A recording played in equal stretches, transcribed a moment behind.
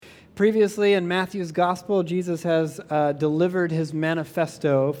Previously in Matthew's Gospel, Jesus has delivered his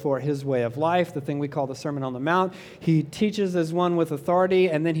manifesto for his way of life, the thing we call the Sermon on the Mount. He teaches as one with authority,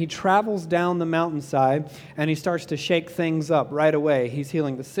 and then he travels down the mountainside, and he starts to shake things up right away. He's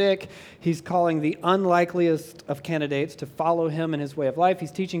healing the sick. He's calling the unlikeliest of candidates to follow him in his way of life.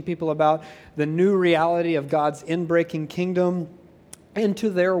 He's teaching people about the new reality of God's inbreaking kingdom into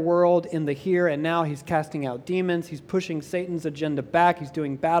their world in the here and now. He's casting out demons. He's pushing Satan's agenda back. He's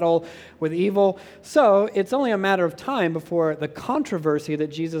doing battle with evil. So it's only a matter of time before the controversy that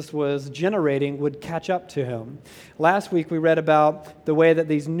Jesus was generating would catch up to him. Last week we read about the way that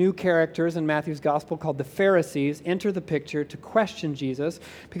these new characters in Matthew's gospel called the Pharisees enter the picture to question Jesus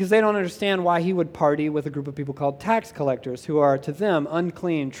because they don't understand why he would party with a group of people called tax collectors, who are to them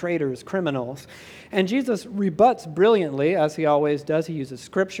unclean, traitors, criminals. And Jesus rebuts brilliantly, as he always does. He uses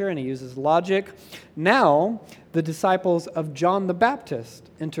scripture and he uses logic. Now, the disciples of John the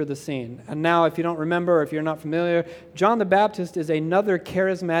Baptist enter the scene. And now, if you don't remember, or if you're not familiar, John the Baptist is another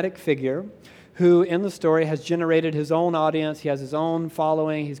charismatic figure who, in the story, has generated his own audience. He has his own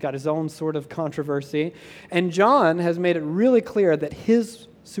following. He's got his own sort of controversy. And John has made it really clear that his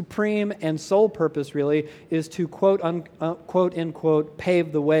supreme and sole purpose really is to quote unquote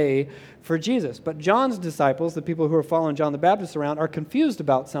pave the way for Jesus. But John's disciples, the people who are following John the Baptist around, are confused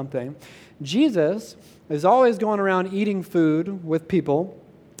about something. Jesus is always going around eating food with people,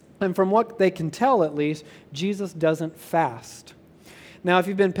 and from what they can tell at least, Jesus doesn't fast. Now, if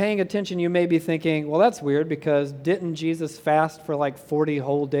you've been paying attention, you may be thinking, well, that's weird, because didn't Jesus fast for like 40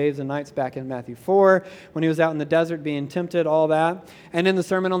 whole days and nights back in Matthew 4 when he was out in the desert being tempted, all that? And in the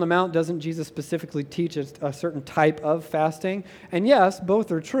Sermon on the Mount, doesn't Jesus specifically teach a certain type of fasting? And yes,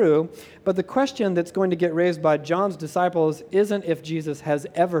 both are true, but the question that's going to get raised by John's disciples isn't if Jesus has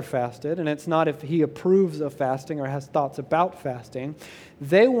ever fasted, and it's not if he approves of fasting or has thoughts about fasting.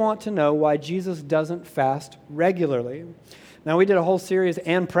 They want to know why Jesus doesn't fast regularly. Now, we did a whole series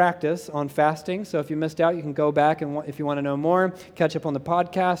and practice on fasting, so if you missed out, you can go back and if you want to know more, catch up on the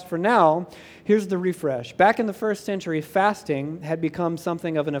podcast. For now, here's the refresh. Back in the first century, fasting had become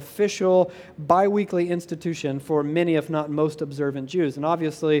something of an official biweekly institution for many, if not most, observant Jews. And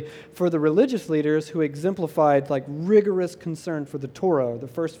obviously, for the religious leaders who exemplified like rigorous concern for the Torah, the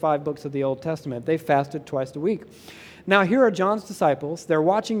first 5 books of the Old Testament, they fasted twice a week. Now, here are John's disciples. They're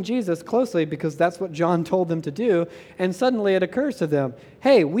watching Jesus closely because that's what John told them to do. And suddenly it occurs to them,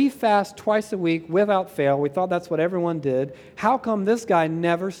 hey, we fast twice a week without fail. We thought that's what everyone did. How come this guy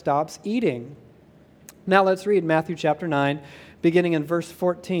never stops eating? Now let's read Matthew chapter 9, beginning in verse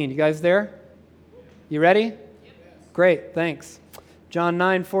 14. You guys there? You ready? Yes. Great, thanks. John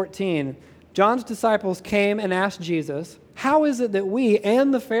 9:14. John's disciples came and asked Jesus, how is it that we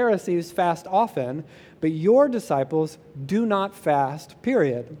and the Pharisees fast often, but your disciples do not fast,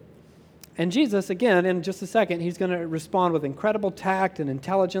 period? And Jesus, again, in just a second, he's going to respond with incredible tact and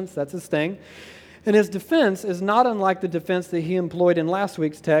intelligence. That's his thing. And his defense is not unlike the defense that he employed in last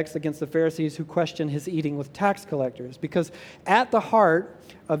week's text against the Pharisees who questioned his eating with tax collectors. Because at the heart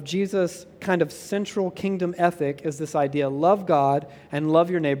of Jesus' kind of central kingdom ethic is this idea, love God and love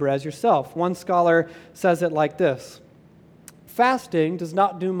your neighbor as yourself. One scholar says it like this: fasting does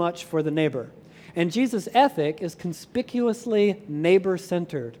not do much for the neighbor. And Jesus' ethic is conspicuously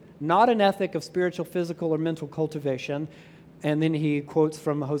neighbor-centered, not an ethic of spiritual, physical, or mental cultivation. And then he quotes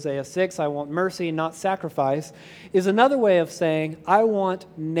from Hosea 6, I want mercy, not sacrifice, is another way of saying, I want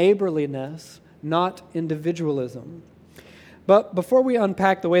neighborliness, not individualism. But before we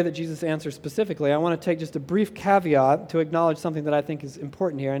unpack the way that Jesus answers specifically, I want to take just a brief caveat to acknowledge something that I think is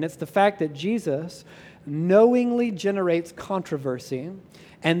important here, and it's the fact that Jesus knowingly generates controversy,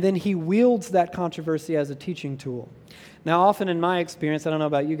 and then he wields that controversy as a teaching tool. Now, often in my experience, I don't know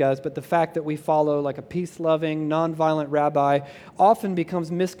about you guys, but the fact that we follow like a peace-loving, nonviolent rabbi often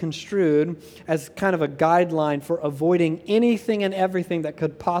becomes misconstrued as kind of a guideline for avoiding anything and everything that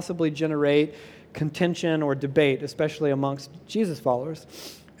could possibly generate contention or debate, especially amongst Jesus followers.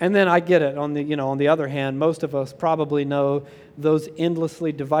 And then I get it. On the other hand, most of us probably know those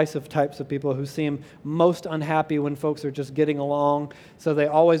endlessly divisive types of people who seem most unhappy when folks are just getting along. So they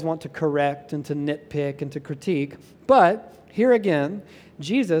always want to correct and to nitpick and to critique. But here again,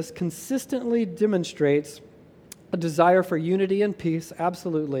 Jesus consistently demonstrates a desire for unity and peace,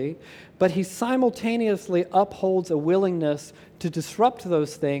 absolutely, but he simultaneously upholds a willingness to disrupt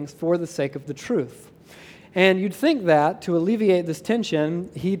those things for the sake of the truth. And you'd think that to alleviate this tension,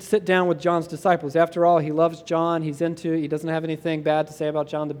 he'd sit down with John's disciples. After all, he loves John. He doesn't have anything bad to say about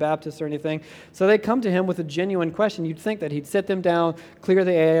John the Baptist or anything. So they come to him with a genuine question. You'd think that he'd sit them down, clear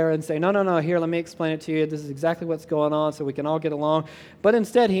the air, and say, no, here, let me explain it to you. This is exactly what's going on so we can all get along. But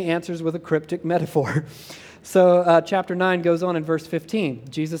instead, he answers with a cryptic metaphor. So chapter 9 goes on in verse 15.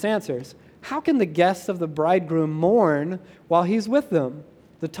 Jesus answers, "How can the guests of the bridegroom mourn while he's with them?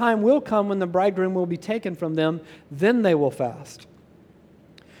 The time will come when the bridegroom will be taken from them, then they will fast."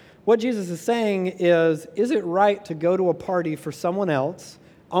 What Jesus is saying is it right to go to a party for someone else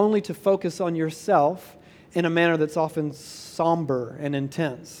only to focus on yourself in a manner that's often somber and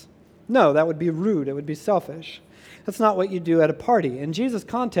intense? No, that would be rude. It would be selfish. That's not what you do at a party. In Jesus'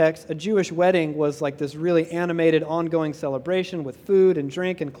 context, a Jewish wedding was like this really animated, ongoing celebration with food and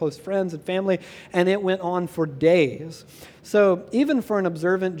drink and close friends and family, and it went on for days. So even for an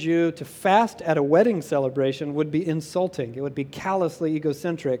observant Jew to fast at a wedding celebration would be insulting. It would be callously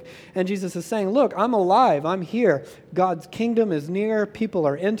egocentric. And Jesus is saying, look, I'm alive. I'm here. God's kingdom is near. People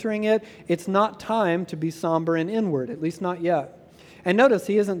are entering it. It's not time to be somber and inward, at least not yet. And notice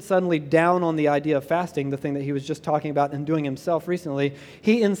he isn't suddenly down on the idea of fasting, the thing that he was just talking about and doing himself recently.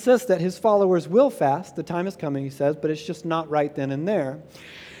 He insists that his followers will fast. The time is coming, he says, but it's just not right then and there.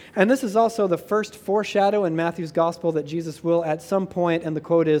 And this is also the first foreshadow in Matthew's gospel that Jesus will at some point, and the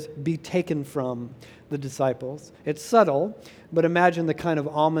quote is, be taken from the disciples. It's subtle, but imagine the kind of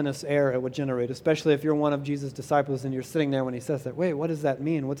ominous air it would generate, especially if you're one of Jesus' disciples and you're sitting there when he says that. Wait, what does that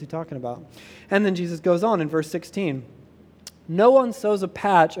mean? What's he talking about? And then Jesus goes on in verse 16. No one sews a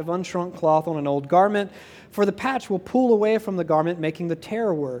patch of unshrunk cloth on an old garment, for the patch will pull away from the garment, making the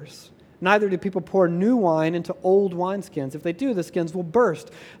tear worse. Neither do people pour new wine into old wineskins. If they do, the skins will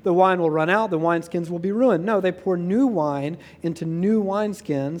burst. The wine will run out, the wineskins will be ruined. No, they pour new wine into new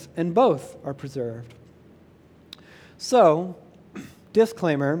wineskins, and both are preserved. So,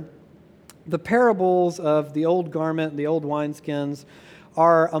 disclaimer, the parables of the old garment and the old wineskins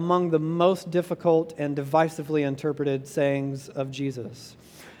are among the most difficult and divisively interpreted sayings of Jesus.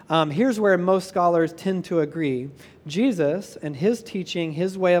 Here's where most scholars tend to agree. Jesus and his teaching,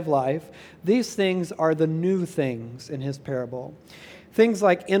 his way of life, these things are the new things in his parable. Things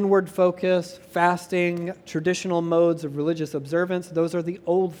like inward focus, fasting, traditional modes of religious observance, those are the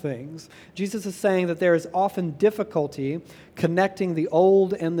old things. Jesus is saying that there is often difficulty connecting the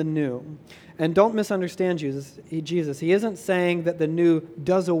old and the new. And don't misunderstand Jesus. He isn't saying that the new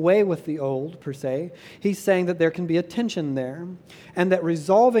does away with the old, per se. He's saying that there can be a tension there, and that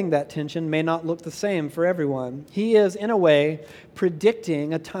resolving that tension may not look the same for everyone. He is, in a way,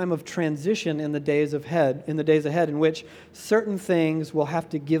 predicting a time of transition in the days ahead, in which certain things will have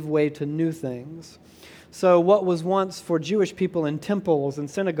to give way to new things. So what was once for Jewish people in temples and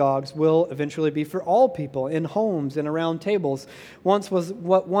synagogues will eventually be for all people in homes and around tables. What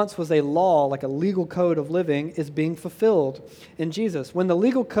once was a law, like a legal code of living, is being fulfilled in Jesus. When the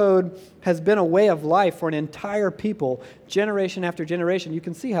legal code has been a way of life for an entire people, generation after generation, you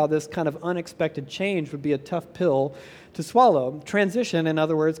can see how this kind of unexpected change would be a tough pill to swallow. Transition, in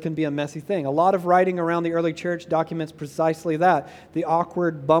other words, can be a messy thing. A lot of writing around the early church documents precisely that, the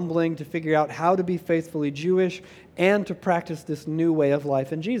awkward bumbling to figure out how to be faithfully Jewish and to practice this new way of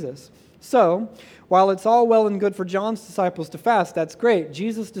life in Jesus. So, while it's all well and good for John's disciples to fast, that's great.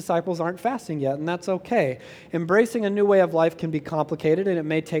 Jesus' disciples aren't fasting yet, and that's okay. Embracing a new way of life can be complicated, and it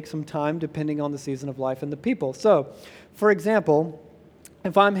may take some time depending on the season of life and the people. So, for example,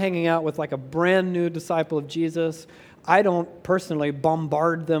 if I'm hanging out with like a brand new disciple of Jesus, I don't personally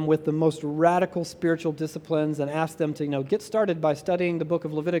bombard them with the most radical spiritual disciplines and ask them to, get started by studying the book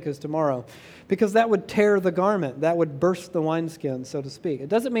of Leviticus tomorrow, because that would tear the garment. That would burst the wineskin, so to speak. It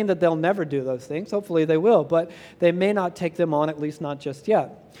doesn't mean that they'll never do those things. Hopefully they will, but they may not take them on, at least not just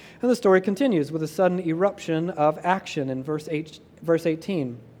yet. And the story continues with a sudden eruption of action in verse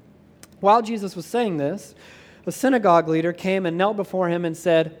 18. While Jesus was saying this, a synagogue leader came and knelt before him and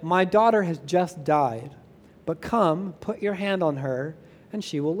said, "My daughter has just died. But come, put your hand on her, and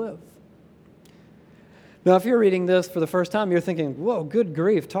she will live." Now, if you're reading this for the first time, you're thinking, whoa, good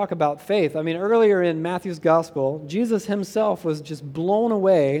grief, talk about faith. I mean, earlier in Matthew's gospel, Jesus himself was just blown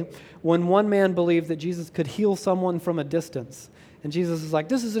away when one man believed that Jesus could heal someone from a distance. And Jesus is like,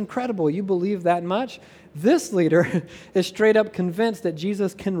 this is incredible. You believe that much? This leader is straight up convinced that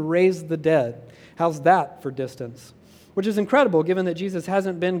Jesus can raise the dead. How's that for distance? Which is incredible, given that Jesus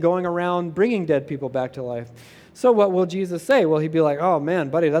hasn't been going around bringing dead people back to life. So what will Jesus say? Well, he'd be like, oh man,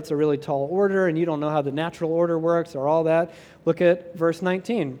 buddy, that's a really tall order, and you don't know how the natural order works or all that. Look at verse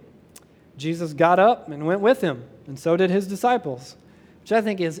 19. Jesus got up and went with him, and so did his disciples. which I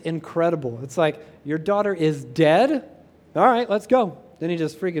think is incredible. It's like, your daughter is dead? All right, let's go. Then he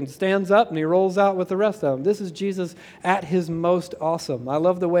just freaking stands up and he rolls out with the rest of them. This is Jesus at his most awesome. I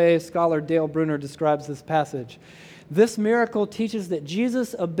love the way scholar Dale Bruner describes this passage. This miracle teaches that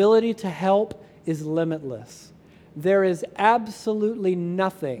Jesus' ability to help is limitless. There is absolutely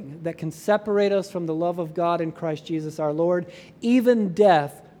nothing that can separate us from the love of God in Christ Jesus our Lord. Even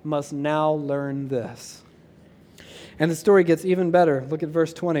death must now learn this. And the story gets even better. Look at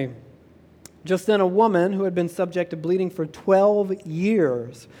verse 20. Just then a woman who had been subject to bleeding for 12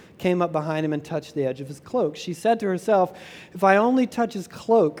 years came up behind him and touched the edge of his cloak. She said to herself, "If I only touch his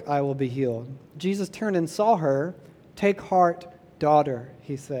cloak, I will be healed." Jesus turned and saw her. "Take heart, daughter,"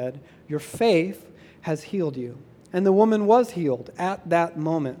 he said. "Your faith has healed you." And the woman was healed at that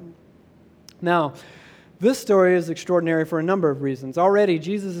moment. Now, this story is extraordinary for a number of reasons. Already,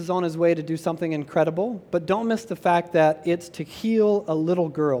 Jesus is on his way to do something incredible, but don't miss the fact that it's to heal a little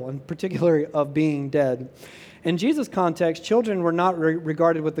girl, in particular of being dead. In Jesus' context, children were not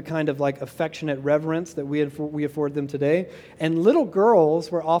regarded with the kind of like affectionate reverence that we afford them today, and little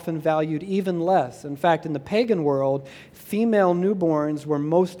girls were often valued even less. In fact, in the pagan world, female newborns were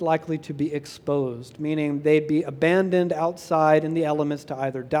most likely to be exposed, meaning they'd be abandoned outside in the elements to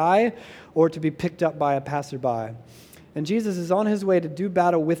either die or to be picked up by a passerby. And Jesus is on his way to do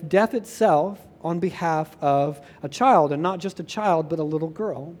battle with death itself on behalf of a child, and not just a child, but a little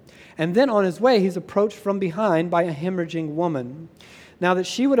girl. And then on his way, he's approached from behind by a hemorrhaging woman. Now, that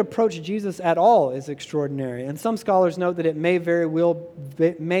she would approach Jesus at all is extraordinary, and some scholars note that it may very well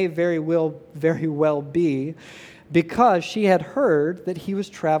be because she had heard that he was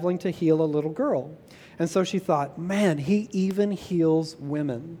traveling to heal a little girl. And so she thought, man, he even heals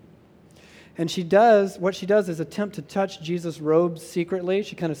women. And what she does is attempt to touch Jesus' robes secretly.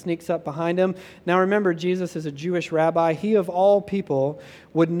 She kind of sneaks up behind him. Now remember, Jesus is a Jewish rabbi. He, of all people,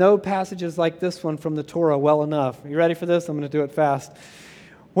 would know passages like this one from the Torah well enough. Are you ready for this? I'm going to do it fast.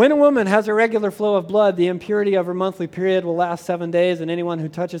 When a woman has a regular flow of blood, the impurity of her monthly period will last 7 days, and anyone who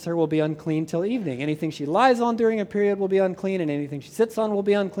touches her will be unclean till evening. Anything she lies on during a period will be unclean, and anything she sits on will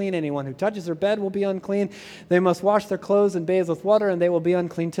be unclean. Anyone who touches her bed will be unclean. They must wash their clothes and bathe with water, and they will be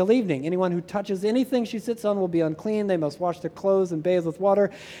unclean till evening. Anyone who touches anything she sits on will be unclean. They must wash their clothes and bathe with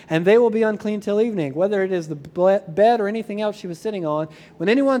water, and they will be unclean till evening. Whether it is the bed or anything else she was sitting on, when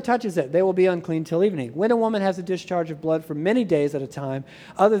anyone touches it, they will be unclean till evening. When a woman has a discharge of blood for many days at a time,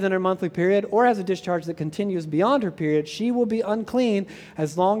 other than her monthly period, or has a discharge that continues beyond her period, she will be unclean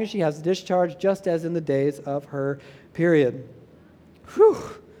as long as she has a discharge, just as in the days of her period. Whew.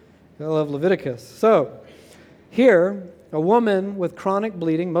 I love Leviticus. So, here, a woman with chronic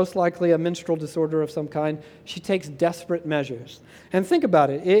bleeding, most likely a menstrual disorder of some kind, she takes desperate measures. And think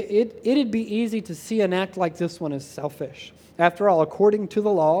about it. It'd be easy to see an act like this one as selfish. After all, according to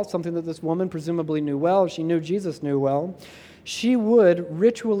the law, something that this woman presumably knew well, she knew Jesus knew well, she would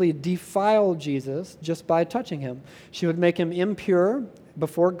ritually defile Jesus just by touching him. She would make him impure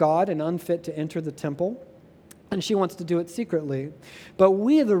before God and unfit to enter the temple. And she wants to do it secretly. But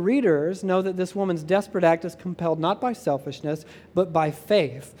we, the readers, know that this woman's desperate act is compelled not by selfishness, but by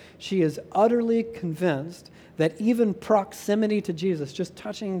faith. She is utterly convinced that even proximity to Jesus, just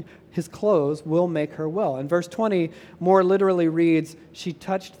touching his clothes, will make her well. And verse 20 more literally reads, she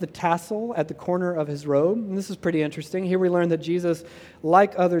touched the tassel at the corner of his robe. And this is pretty interesting. Here we learn that Jesus,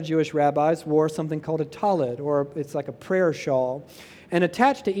 like other Jewish rabbis, wore something called a talid, or it's like a prayer shawl. And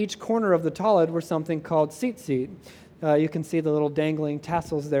attached to each corner of the talid were something called tzitzit. You can see the little dangling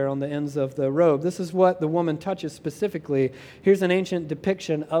tassels there on the ends of the robe. This is what the woman touches specifically. Here's an ancient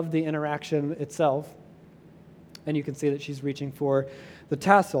depiction of the interaction itself. And you can see that she's reaching for the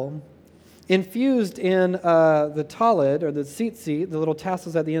tassel. Infused in the talid, or the tzitzit, the little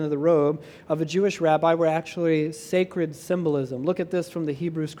tassels at the end of the robe of a Jewish rabbi, were actually sacred symbolism. Look at this from the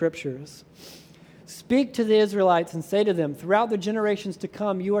Hebrew Scriptures. Speak to the Israelites and say to them, throughout the generations to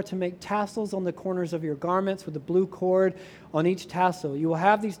come, you are to make tassels on the corners of your garments with a blue cord on each tassel. You will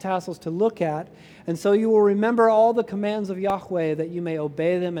have these tassels to look at, and so you will remember all the commands of Yahweh, that you may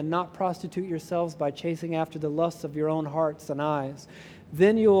obey them and not prostitute yourselves by chasing after the lusts of your own hearts and eyes.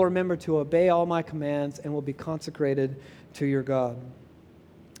 Then you will remember to obey all my commands and will be consecrated to your God.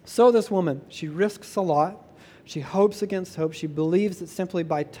 So this woman, she risks a lot. She hopes against hope. She believes that simply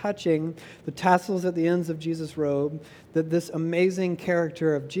by touching the tassels at the ends of Jesus' robe, that this amazing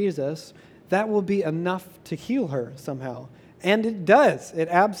character of Jesus, that will be enough to heal her somehow. And it does. It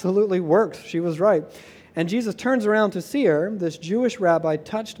absolutely works. She was right. And Jesus turns around to see her, this Jewish rabbi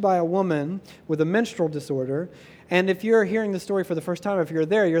touched by a woman with a menstrual disorder. And if you're hearing the story for the first time, if you're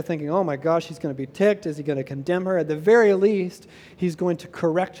there, you're thinking, oh my gosh, he's going to be ticked. Is he going to condemn her? At the very least, he's going to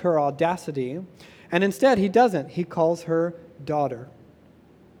correct her audacity. And instead, he doesn't. He calls her daughter.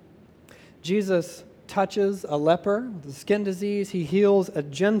 Jesus touches a leper with a skin disease. He heals a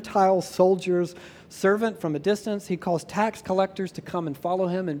Gentile soldier's servant from a distance. He calls tax collectors to come and follow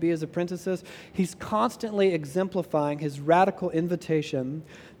him and be his apprentices. He's constantly exemplifying his radical invitation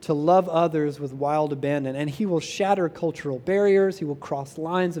to love others with wild abandon. And he will shatter cultural barriers. He will cross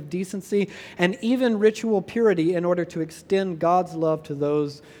lines of decency and even ritual purity in order to extend God's love to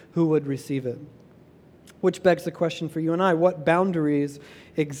those who would receive it. Which begs the question for you and I, what boundaries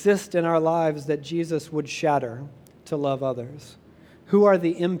exist in our lives that Jesus would shatter to love others? Who are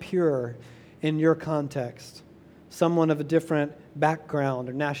the impure in your context? Someone of a different background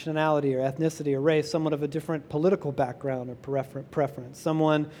or nationality or ethnicity or race, someone of a different political background or preference,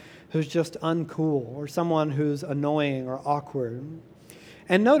 someone who's just uncool or someone who's annoying or awkward.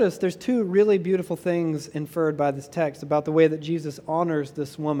 And notice there's two really beautiful things inferred by this text about the way that Jesus honors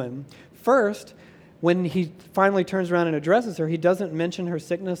this woman. First, when he finally turns around and addresses her, he doesn't mention her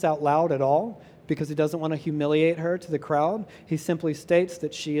sickness out loud at all because he doesn't want to humiliate her to the crowd. He simply states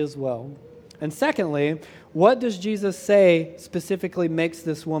that she is well. And secondly, what does Jesus say specifically makes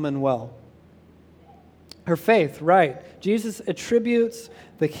this woman well? Her faith, right. Jesus attributes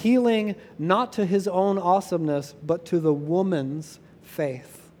the healing not to his own awesomeness, but to the woman's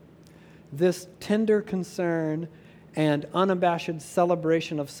faith. This tender concern and unabashed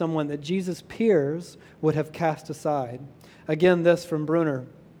celebration of someone that Jesus' peers would have cast aside. Again, this from Bruner.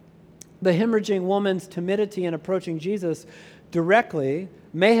 The hemorrhaging woman's timidity in approaching Jesus directly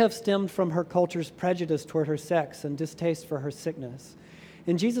may have stemmed from her culture's prejudice toward her sex and distaste for her sickness.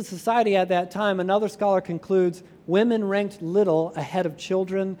 In Jesus' society at that time, another scholar concludes, women ranked little ahead of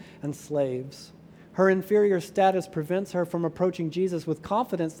children and slaves. Her inferior status prevents her from approaching Jesus with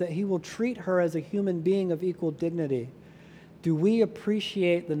confidence that he will treat her as a human being of equal dignity. Do we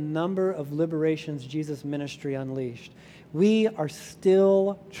appreciate the number of liberations Jesus' ministry unleashed? We are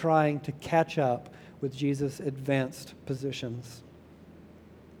still trying to catch up with Jesus' advanced positions.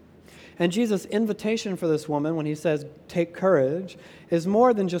 And Jesus' invitation for this woman when he says, take courage, is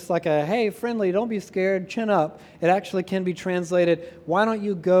more than just like a, hey, friendly, don't be scared, chin up. It actually can be translated, why don't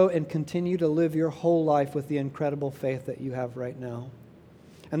you go and continue to live your whole life with the incredible faith that you have right now?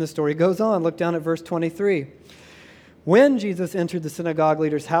 And the story goes on. Look down at verse 23. When Jesus entered the synagogue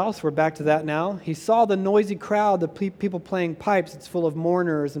leader's house, we're back to that now, he saw the noisy crowd, the people playing pipes. It's full of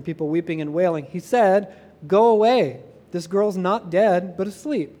mourners and people weeping and wailing. He said, go away. This girl's not dead, but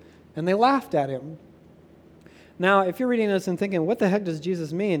asleep. And they laughed at him. Now, if you're reading this and thinking, what the heck does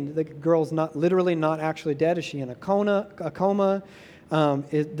Jesus mean? The girl's not literally not actually dead. Is she in a coma?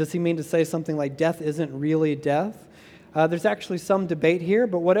 Does he mean to say something like death isn't really death? There's actually some debate here,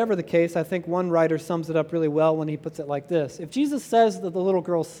 but whatever the case, I think one writer sums it up really well when he puts it like this. If Jesus says that the little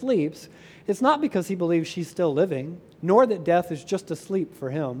girl sleeps, it's not because he believes she's still living, nor that death is just asleep for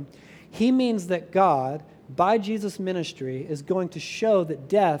him. He means that God, by Jesus' ministry, is going to show that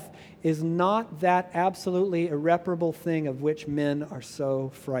death is not that absolutely irreparable thing of which men are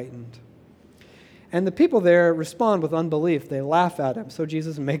so frightened. And the people there respond with unbelief. They laugh at him, so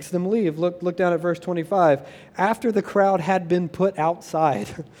Jesus makes them leave. Look down at verse 25. After the crowd had been put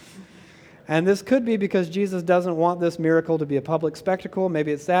outside. And this could be because Jesus doesn't want this miracle to be a public spectacle.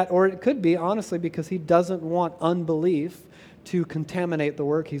 Maybe it's that. Or it could be, honestly, because he doesn't want unbelief to contaminate the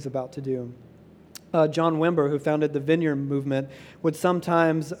work he's about to do. John Wimber, who founded the Vineyard Movement, would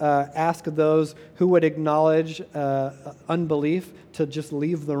sometimes ask those who would acknowledge unbelief to just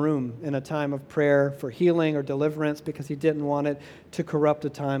leave the room in a time of prayer for healing or deliverance because he didn't want it to corrupt a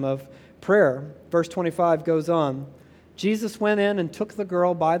time of prayer. Verse 25 goes on. Jesus went in and took the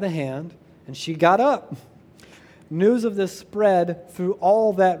girl by the hand, and she got up. News of this spread through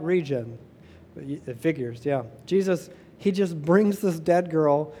all that region. It figures, yeah. Jesus, he just brings this dead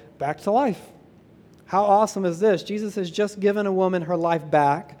girl back to life. How awesome is this? Jesus has just given a woman her life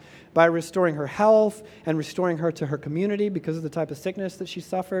back by restoring her health and restoring her to her community because of the type of sickness that she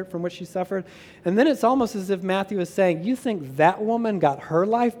suffered, from which she suffered. And then it's almost as if Matthew is saying, you think that woman got her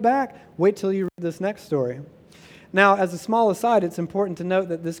life back? Wait till you read this next story. Now, as a small aside, it's important to note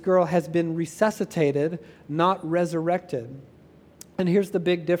that this girl has been resuscitated, not resurrected. And here's the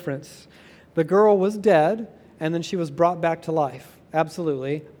big difference. The girl was dead, and then she was brought back to life.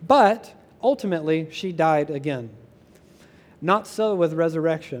 Absolutely. But ultimately, she died again. Not so with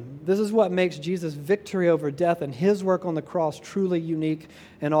resurrection. This is what makes Jesus' victory over death and his work on the cross truly unique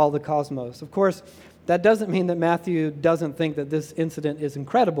in all the cosmos. Of course, That doesn't mean that Matthew doesn't think that this incident is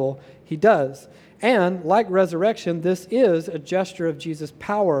incredible. He does. And like resurrection, this is a gesture of Jesus'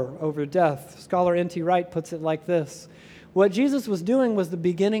 power over death. Scholar N.T. Wright puts it like this: what Jesus was doing was the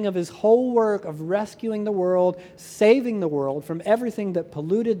beginning of his whole work of rescuing the world, saving the world from everything that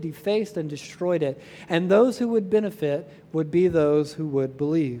polluted, defaced, and destroyed it. And those who would benefit would be those who would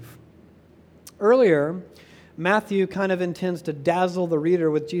believe. Earlier, Matthew kind of intends to dazzle the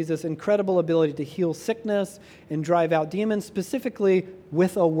reader with Jesus' incredible ability to heal sickness and drive out demons, specifically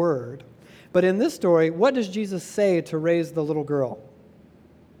with a word. But in this story, what does Jesus say to raise the little girl?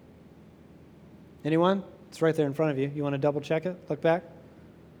 Anyone? It's right there in front of you. You want to double check it? Look back.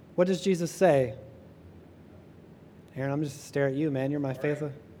 What does Jesus say? Aaron, I'm just staring at you, man. You're my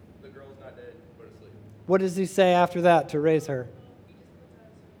faithful. The girl's not dead. Put her to sleep. What does he say after that to raise her?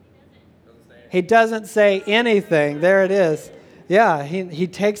 He doesn't say anything. There it is. Yeah, he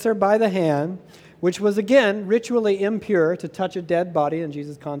takes her by the hand, which was, again, ritually impure to touch a dead body in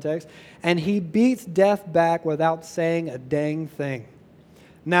Jesus' context, and he beats death back without saying a dang thing.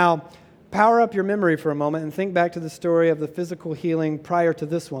 Now, power up your memory for a moment and think back to the story of the physical healing prior to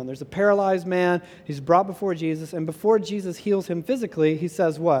this one. There's a paralyzed man. He's brought before Jesus, and before Jesus heals him physically, he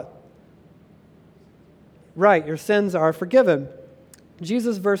says what? Right, your sins are forgiven.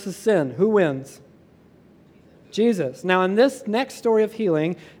 Jesus versus sin. Who wins? Jesus. Now, in this next story of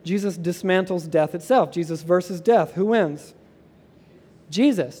healing, Jesus dismantles death itself. Jesus versus death. Who wins?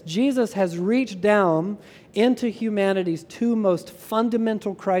 Jesus. Jesus has reached down into humanity's two most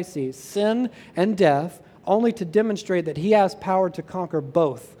fundamental crises, sin and death, only to demonstrate that he has power to conquer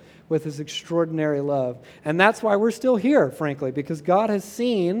both with his extraordinary love. And that's why we're still here, frankly, because God has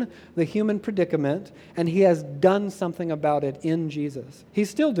seen the human predicament and he has done something about it in Jesus. He's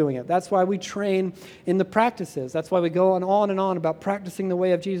still doing it. That's why we train in the practices. That's why we go on and on about practicing the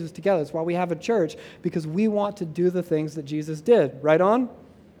way of Jesus together. That's why we have a church, because we want to do the things that Jesus did. Right on?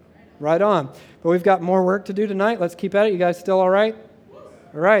 Right on. But we've got more work to do tonight. Let's keep at it. You guys still all right?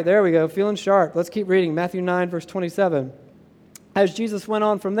 All right, there we go. Feeling sharp. Let's keep reading. Matthew 9, verse 27. As Jesus went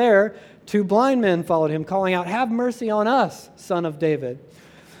on from there, two blind men followed him, calling out, "Have mercy on us, Son of David."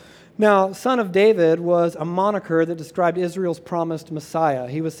 Now, Son of David was a moniker that described Israel's promised Messiah.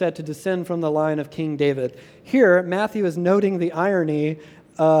 He was said to descend from the line of King David. Here, Matthew is noting the irony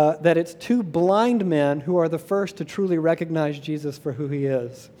that it's two blind men who are the first to truly recognize Jesus for who he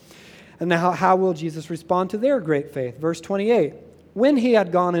is. And now, how will Jesus respond to their great faith? Verse 28, when he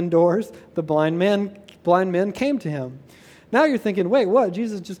had gone indoors, the blind men came to him. Now you're thinking, wait, what?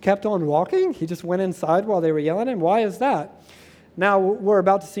 Jesus just kept on walking? He just went inside while they were yelling at him? Why is that? Now, we're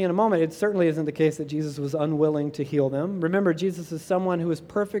about to see in a moment, it certainly isn't the case that Jesus was unwilling to heal them. Remember, Jesus is someone who is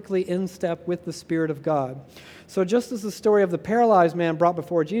perfectly in step with the Spirit of God. So just as the story of the paralyzed man brought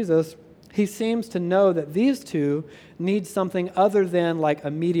before Jesus, he seems to know that these two need something other than like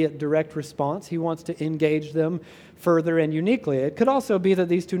immediate direct response. He wants to engage them further and uniquely. It could also be that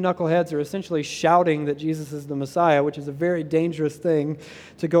these two knuckleheads are essentially shouting that Jesus is the Messiah, which is a very dangerous thing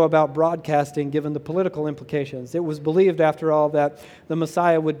to go about broadcasting given the political implications. It was believed, after all, that the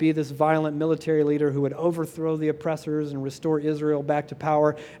Messiah would be this violent military leader who would overthrow the oppressors and restore Israel back to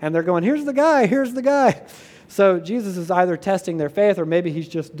power. And they're going, here's the guy, here's the guy. So Jesus is either testing their faith or maybe he's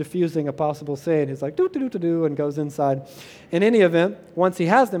just diffusing a possible sin. He's like, do, and goes inside. In any event, once he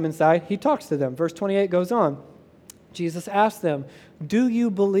has them inside, he talks to them. Verse 28 goes on. Jesus asked them, "Do you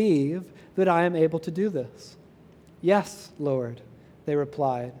believe that I am able to do this?" "Yes, Lord," they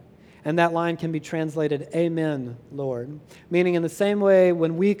replied. And that line can be translated, "Amen, Lord." Meaning in the same way,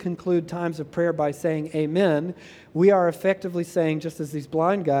 when we conclude times of prayer by saying amen, we are effectively saying, just as these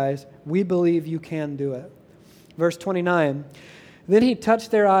blind guys, we believe you can do it. Verse 29, then he touched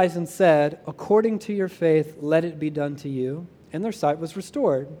their eyes and said, "According to your faith, let it be done to you." And their sight was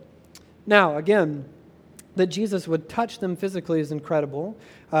restored. Now, again, that Jesus would touch them physically is incredible.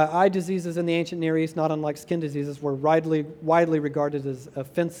 Eye diseases in the ancient Near East, not unlike skin diseases, were widely regarded as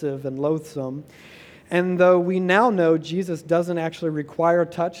offensive and loathsome. And though we now know Jesus doesn't actually require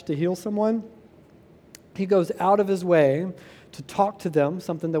touch to heal someone, he goes out of his way to talk to them,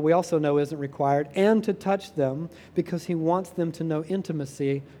 something that we also know isn't required, and to touch them because he wants them to know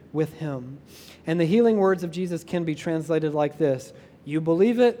intimacy with him. And the healing words of Jesus can be translated like this: you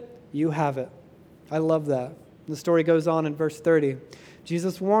believe it, you have it. I love that. The story goes on in verse 30.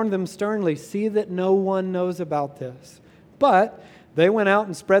 Jesus warned them sternly, "See that no one knows about this." But they went out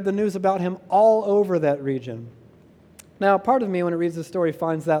and spread the news about him all over that region. Now, part of me, when it reads the story,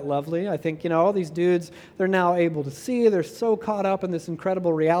 finds that lovely. I think, all these dudes, they're now able to see. They're so caught up in this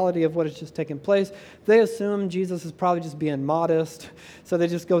incredible reality of what has just taken place. They assume Jesus is probably just being modest, so they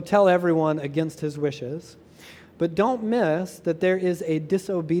just go tell everyone against his wishes. But don't miss that there is a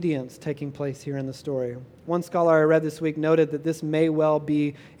disobedience taking place here in the story. One scholar I read this week noted that this may well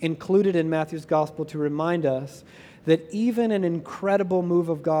be included in Matthew's gospel to remind us that even an incredible move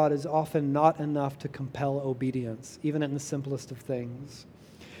of God is often not enough to compel obedience, even in the simplest of things.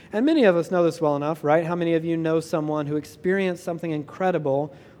 And many of us know this well enough, right? How many of you know someone who experienced something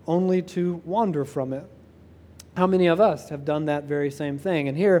incredible only to wander from it? How many of us have done that very same thing?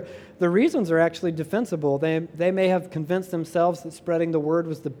 And here, the reasons are actually defensible. They may have convinced themselves that spreading the word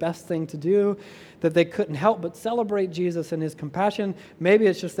was the best thing to do, that they couldn't help but celebrate Jesus and his compassion. Maybe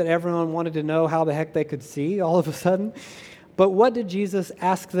it's just that everyone wanted to know how the heck they could see all of a sudden. But what did Jesus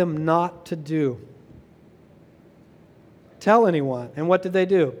ask them not to do? Tell anyone. And what did they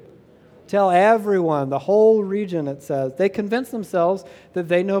do? Tell everyone, the whole region, it says. They convince themselves that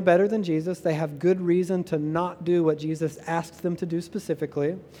they know better than Jesus. They have good reason to not do what Jesus asked them to do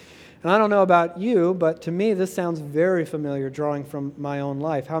specifically. And I don't know about you, but to me, this sounds very familiar, drawing from my own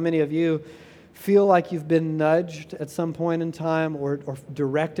life. How many of you feel like you've been nudged at some point in time or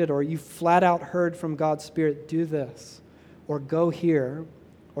directed, or you flat out heard from God's Spirit, do this, or go here,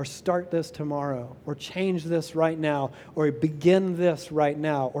 or start this tomorrow, or change this right now, or begin this right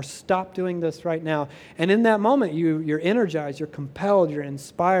now, or stop doing this right now. And in that moment, you're energized, you're compelled, you're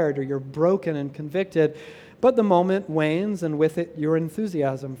inspired, or you're broken and convicted. But the moment wanes, and with it, your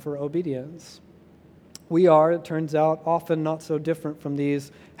enthusiasm for obedience. We are, it turns out, often not so different from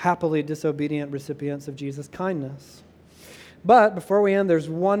these happily disobedient recipients of Jesus' kindness. But before we end, there's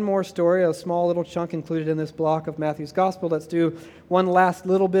one more story, a small little chunk included in this block of Matthew's Gospel. Let's do one last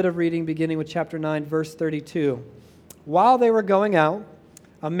little bit of reading, beginning with chapter 9, verse 32. While they were going out,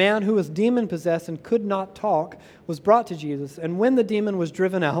 a man who was demon-possessed and could not talk was brought to Jesus. And when the demon was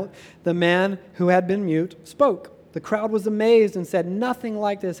driven out, the man who had been mute spoke. The crowd was amazed and said, "Nothing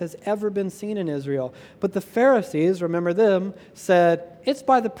like this has ever been seen in Israel." But the Pharisees, remember them, said, "It's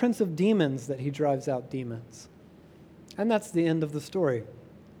by the prince of demons that he drives out demons." And that's the end of the story.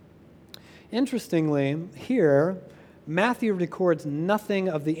 Interestingly, here, Matthew records nothing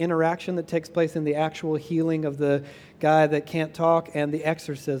of the interaction that takes place in the actual healing of the guy that can't talk and the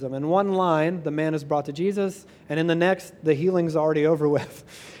exorcism. In one line, the man is brought to Jesus, and in the next, the healing's already over with.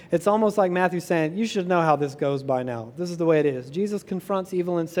 It's almost like Matthew saying, you should know how this goes by now. This is the way it is. Jesus confronts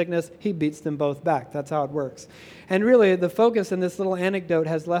evil and sickness. He beats them both back. That's how it works. And really, the focus in this little anecdote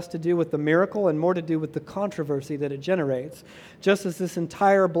has less to do with the miracle and more to do with the controversy that it generates. Just as this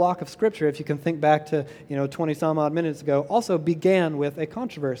entire block of Scripture, if you can think back to 20 some odd minutes ago, also began with a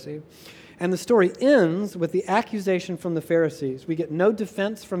controversy. And the story ends with the accusation from the Pharisees. We get no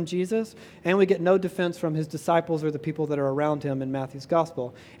defense from Jesus, and we get no defense from his disciples or the people that are around him in Matthew's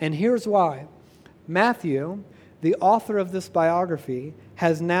gospel. And here's why. Matthew, the author of this biography,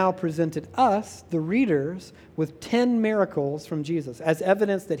 has now presented us, the readers, with 10 miracles from Jesus as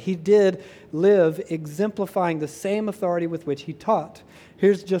evidence that he did live exemplifying the same authority with which he taught.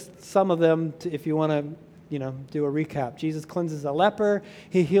 Here's just some of them if you want to do a recap. Jesus cleanses a leper.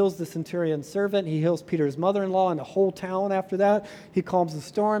 He heals the centurion's servant. He heals Peter's mother-in-law and the whole town after that. He calms the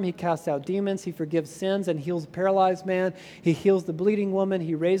storm. He casts out demons. He forgives sins and heals a paralyzed man. He heals the bleeding woman.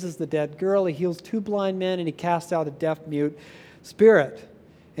 He raises the dead girl. He heals 2 blind men, and he casts out a deaf-mute spirit.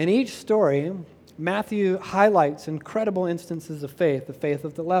 In each story, Matthew highlights incredible instances of faith, the faith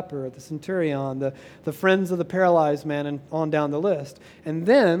of the leper, the centurion, the friends of the paralyzed man, and on down the list. And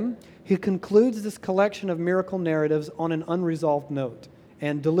then he concludes this collection of miracle narratives on an unresolved note,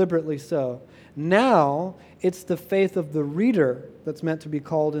 and deliberately so. Now, it's the faith of the reader that's meant to be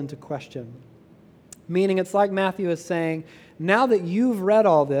called into question. Meaning, it's like Matthew is saying, now that you've read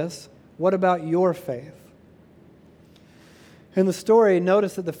all this, what about your faith? In the story,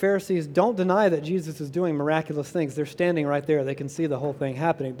 notice that the Pharisees don't deny that Jesus is doing miraculous things. They're standing right there. They can see the whole thing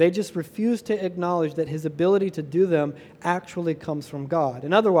happening. They just refuse to acknowledge that his ability to do them actually comes from God.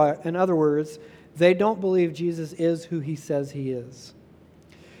 In other words, they don't believe Jesus is who he says he is.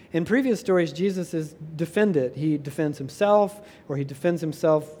 In previous stories, Jesus is defended. He defends himself, or he defends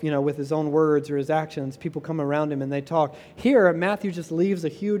himself, with his own words or his actions. People come around him and they talk. Here, Matthew just leaves a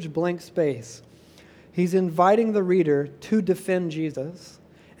huge blank space. He's inviting the reader to defend Jesus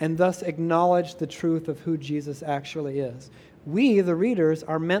and thus acknowledge the truth of who Jesus actually is. We, the readers,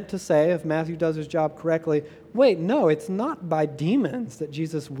 are meant to say, if Matthew does his job correctly, wait, no, it's not by demons that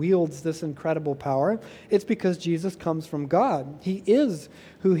Jesus wields this incredible power. It's because Jesus comes from God. He is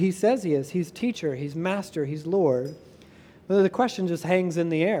who he says he is. He's teacher, he's master, he's Lord. The question just hangs in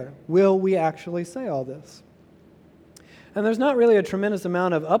the air. Will we actually say all this? And there's not really a tremendous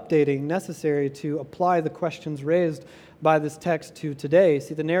amount of updating necessary to apply the questions raised by this text to today.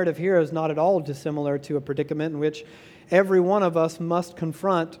 See, the narrative here is not at all dissimilar to a predicament in which every one of us must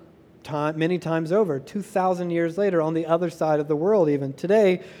confront many times over, 2,000 years later, on the other side of the world even.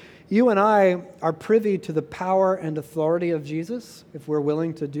 Today, you and I are privy to the power and authority of Jesus, if we're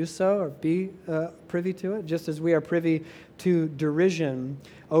willing to do so or be privy to it, just as we are privy to derision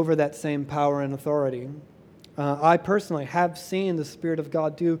over that same power and authority. I personally have seen the Spirit of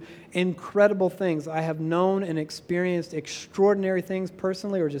God do incredible things. I have known and experienced extraordinary things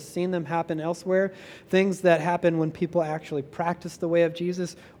personally, or just seen them happen elsewhere. Things that happen when people actually practice the way of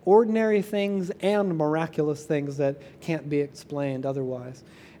Jesus. Ordinary things and miraculous things that can't be explained otherwise.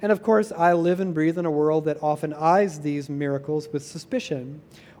 And of course, I live and breathe in a world that often eyes these miracles with suspicion,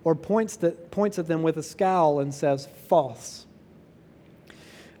 or points at them with a scowl and says, false.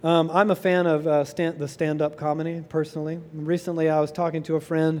 I'm a fan of the stand-up comedy, personally. Recently, I was talking to a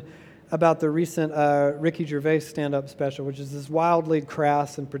friend about the recent Ricky Gervais stand-up special, which is this wildly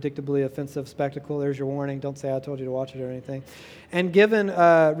crass and predictably offensive spectacle. There's your warning. Don't say I told you to watch it or anything. And given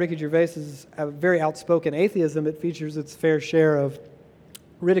Ricky Gervais's very outspoken atheism, it features its fair share of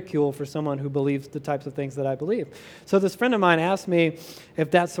ridicule for someone who believes the types of things that I believe. So this friend of mine asked me if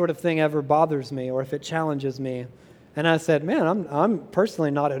that sort of thing ever bothers me or if it challenges me. And I said, man, I'm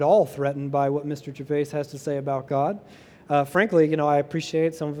personally not at all threatened by what Mr. Gervais has to say about God. Frankly, I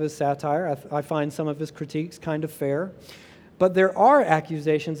appreciate some of his satire. I find some of his critiques kind of fair. But there are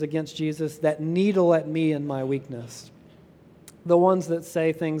accusations against Jesus that needle at me in my weakness. The ones that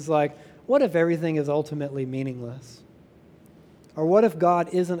say things like, what if everything is ultimately meaningless? Or what if God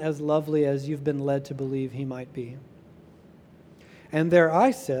isn't as lovely as you've been led to believe he might be? And there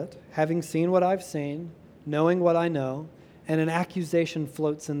I sit, having seen what I've seen, knowing what I know, and an accusation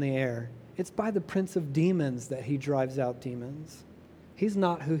floats in the air. It's by the prince of demons that he drives out demons. He's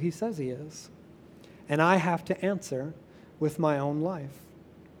not who he says he is. And I have to answer with my own life.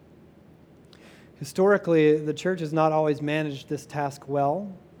 Historically, the church has not always managed this task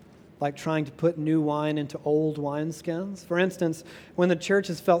well, like trying to put new wine into old wineskins. For instance, when the church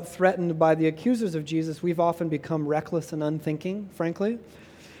has felt threatened by the accusers of Jesus, we've often become reckless and unthinking, frankly.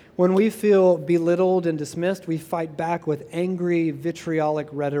 When we feel belittled and dismissed, we fight back with angry, vitriolic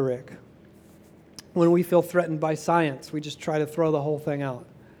rhetoric. When we feel threatened by science, we just try to throw the whole thing out.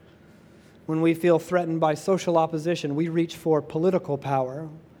 When we feel threatened by social opposition, we reach for political power,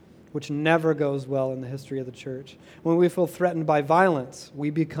 which never goes well in the history of the church. When we feel threatened by violence, we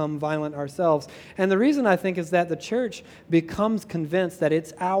become violent ourselves. And the reason, I think, is that the church becomes convinced that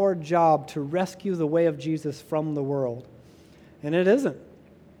it's our job to rescue the way of Jesus from the world. And it isn't.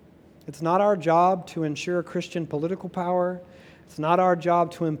 It's not our job to ensure Christian political power. It's not our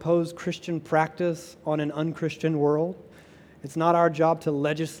job to impose Christian practice on an unchristian world. It's not our job to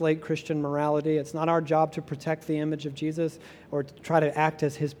legislate Christian morality. It's not our job to protect the image of Jesus or to try to act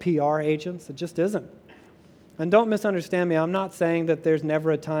as his PR agents. It just isn't. And don't misunderstand me. I'm not saying that there's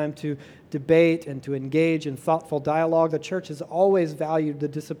never a time to debate and to engage in thoughtful dialogue. The church has always valued the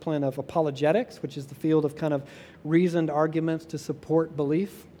discipline of apologetics, which is the field of kind of reasoned arguments to support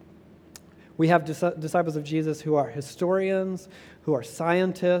belief. We have disciples of Jesus who are historians, who are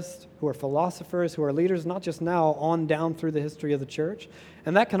scientists, who are philosophers, who are leaders, not just now, on down through the history of the church.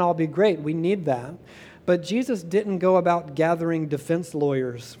 And that can all be great. We need that. But Jesus didn't go about gathering defense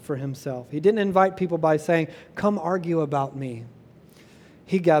lawyers for himself. He didn't invite people by saying, come argue about me.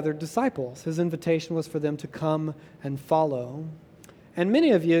 He gathered disciples. His invitation was for them to come and follow. And many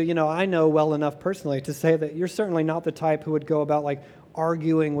of you, I know well enough personally to say that you're certainly not the type who would go about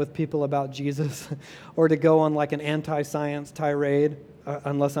arguing with people about Jesus or to go on an anti-science tirade,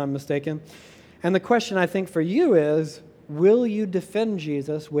 unless I'm mistaken. And the question I think for you is, will you defend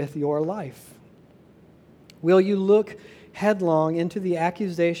Jesus with your life? Will you look headlong into the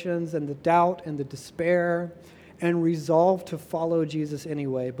accusations and the doubt and the despair and resolve to follow Jesus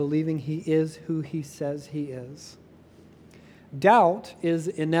anyway, believing he is who he says he is? Doubt is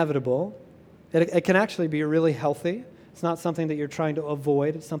inevitable. It can actually be really healthy. It's not something that you're trying to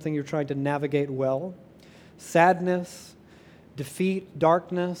avoid. It's something you're trying to navigate well. Sadness, defeat,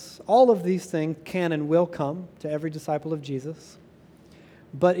 darkness, all of these things can and will come to every disciple of Jesus.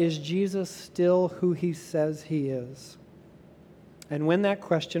 But is Jesus still who he says he is? And when that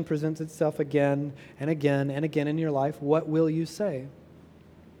question presents itself again and again and again in your life, what will you say?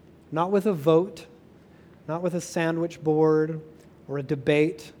 Not with a vote, not with a sandwich board or a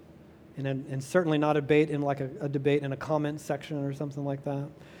debate, and certainly not a debate in a debate in a comment section or something like that,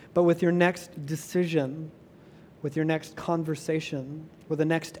 but with your next decision, with your next conversation, with the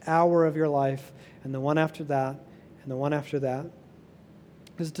next hour of your life, and the one after that, and the one after that.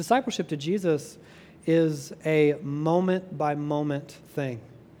 Because discipleship to Jesus is a moment-by-moment thing.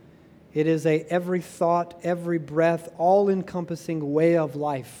 It is a every thought, every breath, all-encompassing way of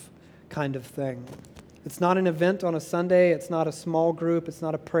life kind of thing. It's not an event on a Sunday. It's not a small group. It's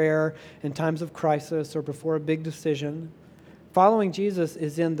not a prayer in times of crisis or before a big decision. Following Jesus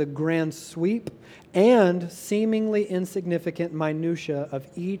is in the grand sweep and seemingly insignificant minutia of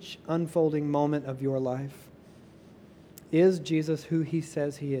each unfolding moment of your life. Is Jesus who he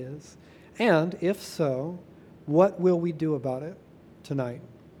says he is? And if so, what will we do about it tonight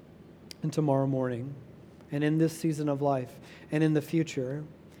and tomorrow morning and in this season of life and in the future?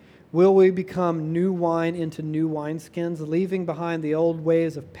 Will we become new wine into new wineskins, leaving behind the old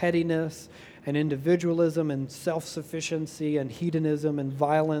ways of pettiness and individualism and self-sufficiency and hedonism and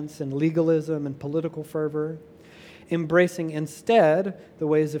violence and legalism and political fervor, embracing instead the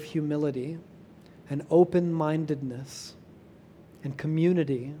ways of humility and open-mindedness and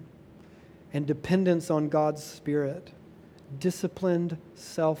community and dependence on God's Spirit, disciplined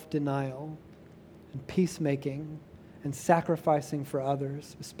self-denial and peacemaking and sacrificing for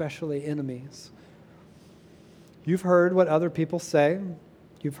others, especially enemies? You've heard what other people say.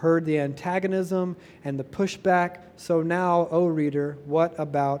 You've heard the antagonism and the pushback. So now, O reader, what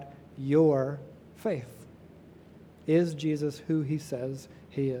about your faith? Is Jesus who he says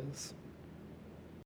he is?